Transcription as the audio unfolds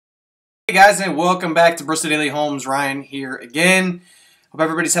Hey guys, and welcome back to Bristow Daily Homes. Ryan here again. Hope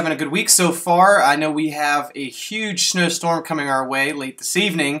everybody's having a good week so far. I know we have a huge snowstorm coming our way late this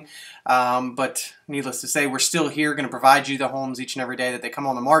evening, but needless to say, we're still here going to provide you the homes each and every day that they come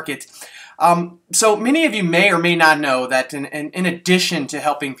on the market. So many of you may or may not know that in addition to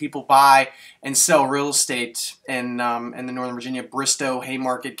helping people buy and sell real estate in the Northern Virginia, Bristow,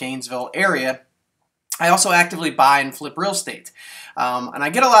 Haymarket, Gainesville area, I also actively buy and flip real estate. And I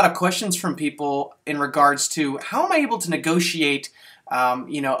get a lot of questions from people in regards to how am I able to negotiate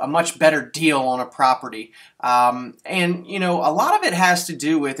a much better deal on a property. And a lot of it has to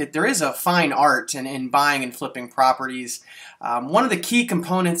do with it. There is a fine art in buying and flipping properties. One of the key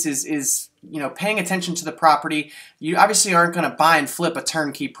components is paying attention to the property. You obviously aren't going to buy and flip a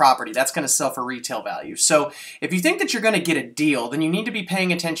turnkey property. That's going to sell for retail value. So if you think that you're going to get a deal, then you need to be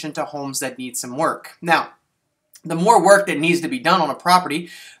paying attention to homes that need some work. Now, the more work that needs to be done on a property,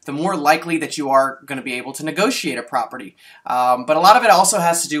 the more likely that you are going to be able to negotiate a property. But a lot of it also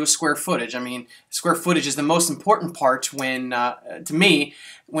has to do with square footage. I mean, square footage is the most important part when, to me,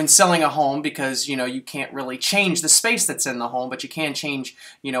 when selling a home, because you can't really change the space that's in the home, but you can change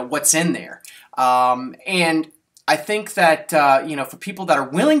what's in there. And I think that for people that are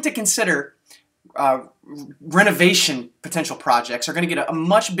willing to consider renovation potential projects, are going to get a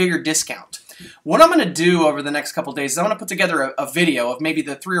much bigger discount. What I'm going to do over the next couple days is I'm going to put together a video of maybe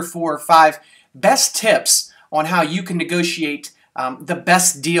the 3 or 4 or 5 best tips on how you can negotiate the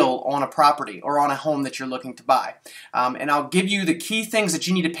best deal on a property or on a home that you're looking to buy. And I'll give you the key things that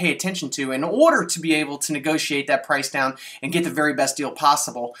you need to pay attention to in order to be able to negotiate that price down and get the very best deal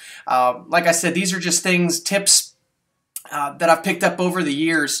possible. Like I said, these are just tips that I've picked up over the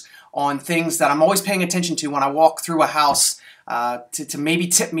years on things that I'm always paying attention to when I walk through a house to maybe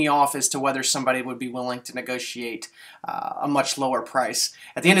tip me off as to whether somebody would be willing to negotiate a much lower price.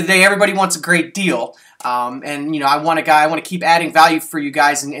 At the end of the day, everybody wants a great deal, and I want to keep adding value for you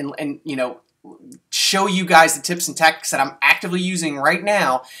guys and show you guys the tips and tactics that I'm actively using right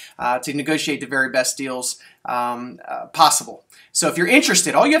now to negotiate the very best deals possible. So if you're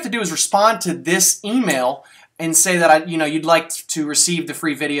interested, all you have to do is respond to this email and say that you'd like to receive the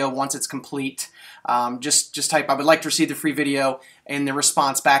free video once it's complete. Just type, I would like to receive the free video, and the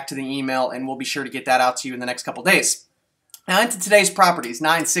response back to the email, and we'll be sure to get that out to you in the next couple days. Now into today's properties.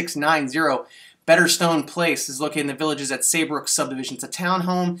 9690 Betterstone Place is located in the Villages at Saybrooke subdivision. It's a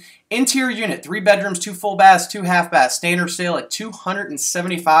townhome, interior unit, 3 bedrooms, 2 full baths, 2 half baths, standard sale at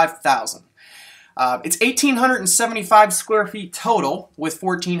 $275,000. It's 1,875 square feet total, with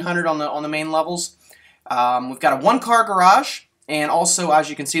 1,400 on the main levels. We've got a 1-car garage. And also, as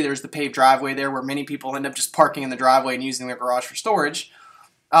you can see, there's the paved driveway there where many people end up just parking in the driveway and using their garage for storage.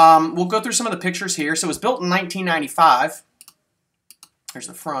 We'll go through some of the pictures here. So it was built in 1995. There's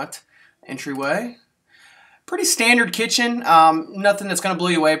the front entryway. Pretty standard kitchen. Nothing that's going to blow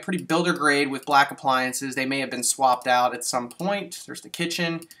you away. Pretty builder grade with black appliances. They may have been swapped out at some point. There's the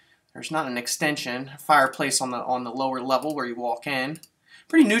kitchen. There's not an extension. Fireplace on the lower level where you walk in.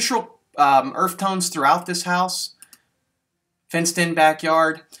 Pretty neutral earth tones throughout this house. Fenced-in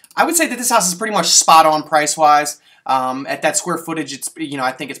backyard. I would say that this house is pretty much spot on price-wise. At that square footage, it's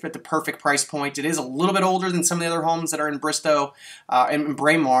I think it's at the perfect price point. It is a little bit older than some of the other homes that are in Bristow and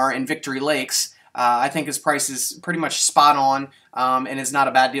Braemar and Victory Lakes. I think his price is pretty much spot on and is not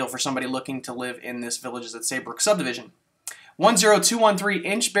a bad deal for somebody looking to live in this Villages at Saybrooke subdivision. 10213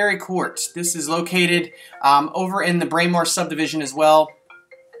 Inchberry Ct. This is located over in the Braemar subdivision as well.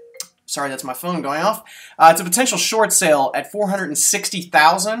 Sorry, that's my phone going off. It's a potential short sale at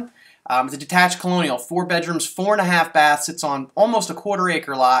 $460,000. It's a detached colonial, 4 bedrooms, 4 and a half baths. It's on almost a 1/4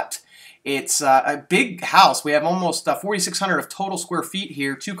 acre lot. It's a big house. We have almost 4,600 of total square feet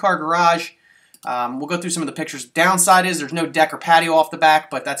here. 2-car garage. We'll go through some of the pictures. Downside is there's no deck or patio off the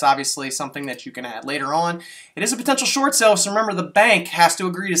back, but that's obviously something that you can add later on. It is a potential short sale, so remember the bank has to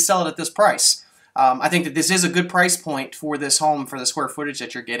agree to sell it at this price. I think that this is a good price point for this home for the square footage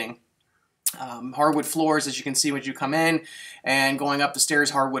that you're getting. Hardwood floors, as you can see when you come in, and going up the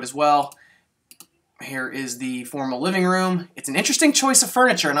stairs, hardwood as well. Here is the formal living room. It's an interesting choice of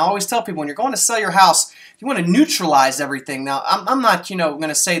furniture, and I always tell people when you're going to sell your house, you want to neutralize everything. Now, I'm not, going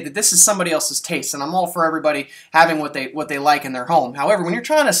to say that this is somebody else's taste, and I'm all for everybody having what they like in their home. However, when you're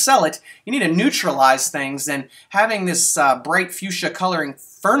trying to sell it, you need to neutralize things, and having this bright fuchsia coloring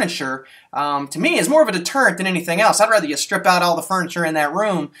furniture, to me, is more of a deterrent than anything else. I'd rather you strip out all the furniture in that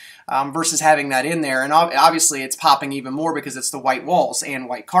room versus having that in there. And obviously, it's popping even more because it's the white walls and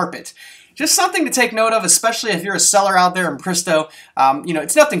white carpet. just something to take note of, especially if you're a seller out there in Bristow. You know,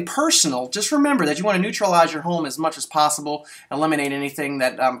 it's nothing personal. Just remember that you want to neutralize your home as much as possible, eliminate anything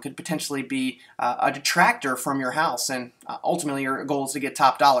that could potentially be a detractor from your house, and ultimately your goal is to get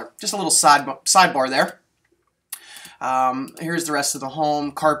top dollar. Just a little sidebar there. Here's the rest of the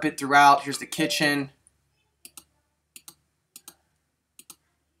home, carpet throughout. Here's the kitchen.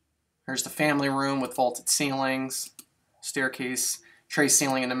 Here's the family room with vaulted ceilings, staircase, tray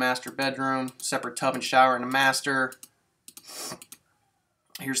ceiling in the master bedroom, separate tub and shower in the master.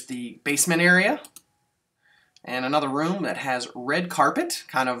 Here's the basement area, and another room that has red carpet,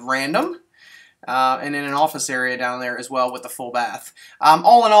 kind of random. And then an office area down there as well with the full bath.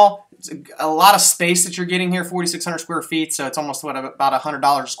 All in all, it's a lot of space that you're getting here, 4,600 square feet, so it's almost what, about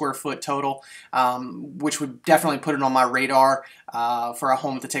 $100 a square foot total, which would definitely put it on my radar for a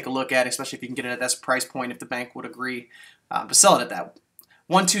home to take a look at, especially if you can get it at this price point, if the bank would agree to sell it at that.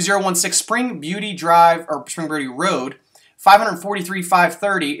 12016 Springbeauty Drive, or Springbeauty Road,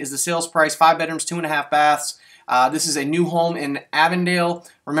 $543,530 is the sales price, 5 bedrooms, 2.5 baths. This is a new home in Avendale.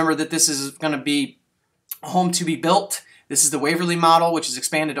 Remember that this is going to be a home to be built. This is the Waverly model, which is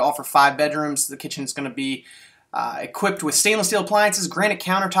expanded to offer 5 bedrooms. The kitchen is going to be equipped with stainless steel appliances, granite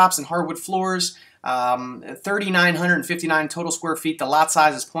countertops, and hardwood floors. 3,959 total square feet. The lot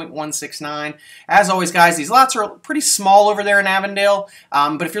size is 0.169. As always, guys, these lots are pretty small over there in Avendale,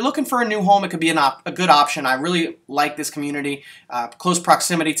 but if you're looking for a new home, it could be a good option. I really like this community. Close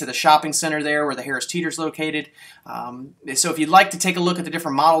proximity to the shopping center there where the Harris Teeter's located. So if you'd like to take a look at the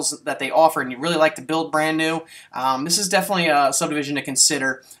different models that they offer and you really like to build brand new, this is definitely a subdivision to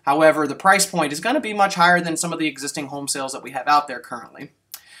consider. However, the price point is going to be much higher than some of the existing home sales that we have out there currently.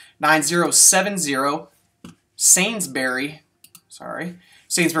 9070 Sainsbury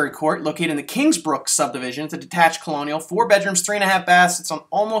Court, located in the Kingsbrook subdivision. It's a detached colonial, 4 bedrooms, 3.5 baths. It's on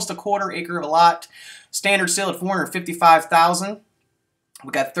almost a quarter acre of a lot. Standard sale at $455,000. We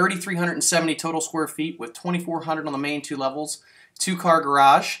got 3,370 total square feet with 2,400 on the main 2 levels. 2-car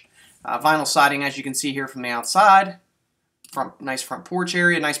garage. Vinyl siding, as you can see here from the outside. Nice front porch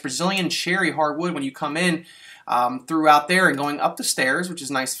area. Nice Brazilian cherry hardwood when you come in. Throughout there and going up the stairs, which is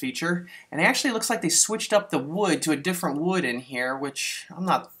a nice feature. And it actually looks like they switched up the wood to a different wood in here, which I'm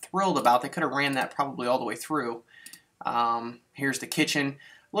not thrilled about. They could have ran that probably all the way through. Here's the kitchen.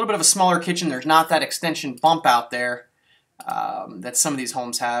 A little bit of a smaller kitchen. There's not that extension bump out there that some of these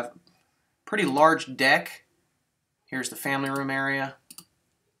homes have. Pretty large deck. Here's the family room area.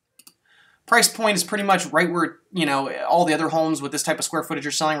 Price point is pretty much right where, you know, all the other homes with this type of square footage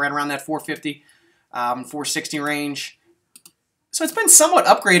are selling, right around that 450. 460 range. So it's been somewhat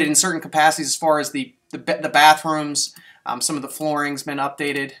upgraded in certain capacities as far as the bathrooms. Some of the flooring's been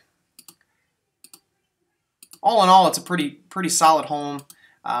updated. All in all, it's a pretty solid home.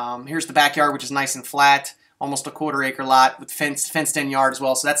 Here's the backyard, which is nice and flat, almost a quarter acre lot with fenced-in yard as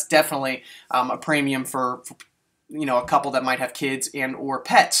well. So that's definitely a premium for you know, a couple that might have kids and or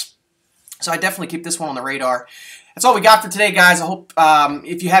pets. So I definitely keep this one on the radar. That's all we got for today, guys. I hope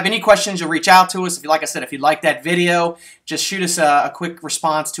if you have any questions, you'll reach out to us. If you, like I said, if you like that video, just shoot us a quick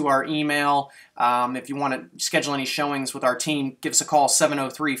response to our email. If you want to schedule any showings with our team, give us a call,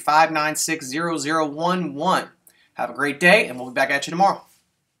 703-596-0011. Have a great day, and we'll be back at you tomorrow.